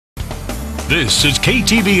This is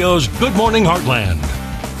KTVO's Good Morning Heartland.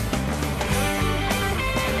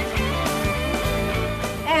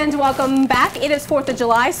 And welcome back. It is 4th of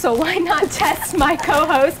July, so why not test my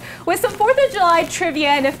co-host with some 4th of July trivia,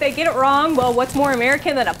 and if they get it wrong, well, what's more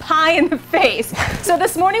American than a pie in the face? So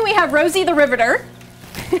this morning we have Rosie the Riveter,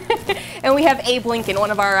 and we have Abe Lincoln,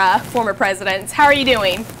 one of our former presidents. How are you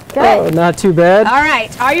doing? Good. Oh, not too bad. All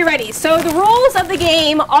right, are you ready? So the rules of the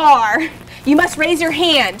game are, you must raise your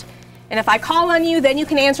hand. And if I call on you, then you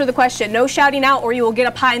can answer the question. No shouting out or you will get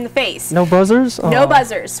a pie in the face. No buzzers? Oh. No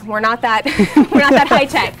buzzers. We're not that we're not that high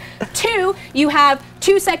tech. 2, you have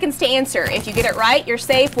 2 seconds to answer. If you get it right, you're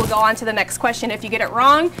safe. We'll go on to the next question. If you get it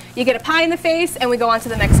wrong, you get a pie in the face and we go on to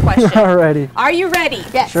the next question. Alrighty. Are you ready?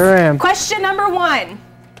 Yes. Sure am. Question number 1.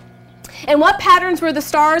 In what patterns were the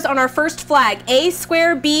stars on our first flag? A,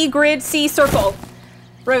 square, B, grid, C, circle.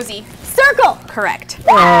 Rosie. Circle. Correct.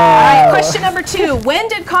 All right, question number 2. When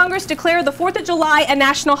did Congress declare the 4th of July a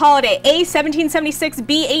national holiday? A, 1776,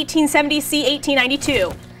 B, 1870, C,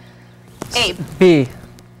 1892. Abe. B.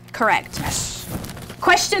 Correct. Yes.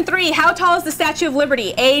 Question 3. How tall is the Statue of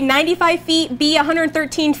Liberty? A, 95 feet, B,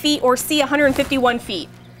 113 feet, or C, 151 feet?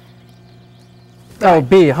 Oh,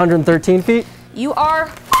 B, 113 feet? You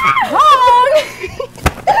are wrong.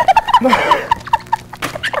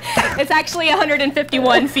 It's actually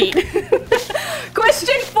 151 feet.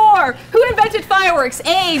 Question 4. Who invented fireworks?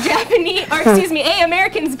 A, Japanese, or excuse me, A,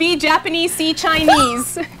 Americans, B, Japanese, C,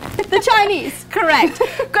 Chinese. The Chinese. Correct.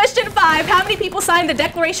 Question 5. How many people signed the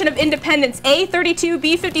Declaration of Independence? A, 32,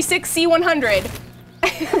 B, 56, C, 100.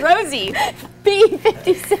 Rosie. B,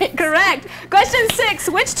 56. Correct. Question 6.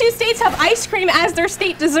 Which 2 states have ice cream as their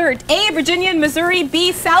state dessert? A, Virginia and Missouri,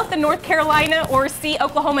 B, South and North Carolina, or C,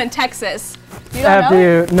 Oklahoma and Texas? You don't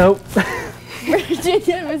know? Nope.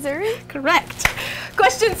 Virginia and Missouri? Correct.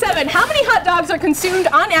 Question 7. How many hot dogs are consumed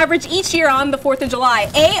on average each year on the 4th of July?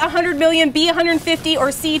 A, 100 million, B, 150, or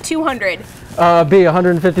C, 200? B,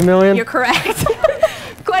 150 million. You're correct.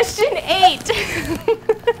 Question 8.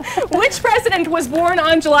 Which president was born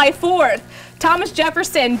on July 4th? Thomas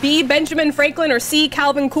Jefferson, B, Benjamin Franklin, or C,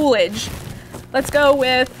 Calvin Coolidge? Let's go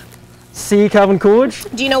with C, Calvin Coolidge.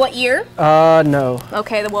 Do you know what year? No.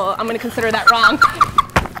 Okay, well, I'm going to consider that wrong.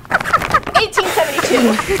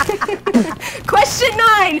 1872. Question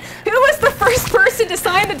 9. Who was the first person to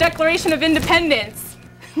sign the Declaration of Independence?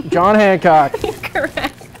 John Hancock.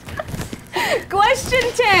 Correct.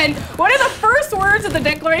 Question 10. What are the first words of the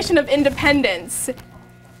Declaration of Independence?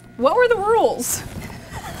 What were the rules?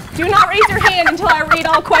 Do not raise your hand until I read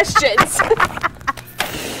all questions.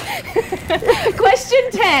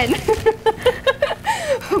 Question 10.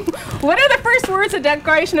 What are the first words of the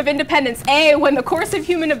Declaration of Independence? A, when the course of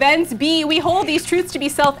human events. B, we hold these truths to be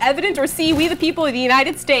self-evident. Or C, we the people of the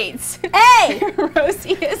United States. A.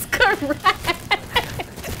 Rosie is correct.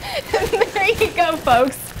 There you go,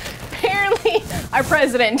 folks. Apparently, our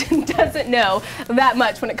president doesn't know that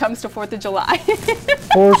much when it comes to 4th of July.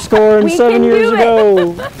 7 years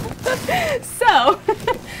ago. So,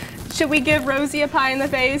 should we give Rosie a pie in the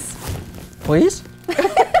face? Please?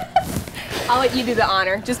 I'll let you do the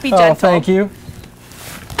honor. Just be gentle. Oh, thank you.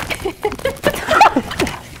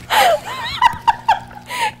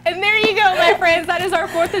 And there you go, my friends. That is our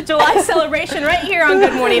 4th of July celebration right here on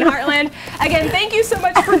Good Morning Heartland. Again, thank you so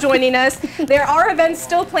much for joining us. There are events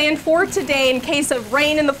still planned for today in case of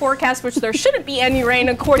rain in the forecast, which there shouldn't be any rain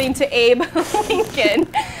according to Abe Lincoln.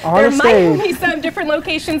 There might be some different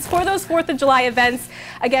locations for those 4th of July events.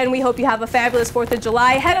 Again, we hope you have a fabulous 4th of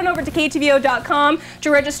July. Head on over to KTVO.com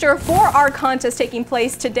to register for our contest taking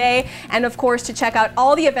place today, and of course to check out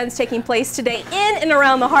all the events taking place today in and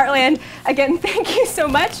around the Heartland. Again, thank you so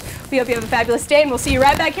much. We hope you have a fabulous day, and we'll see you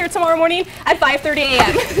right back here tomorrow morning at 5:30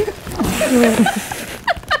 a.m.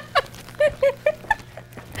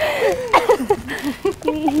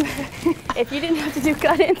 If you didn't have to do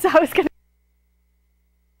cut-ins, I was going to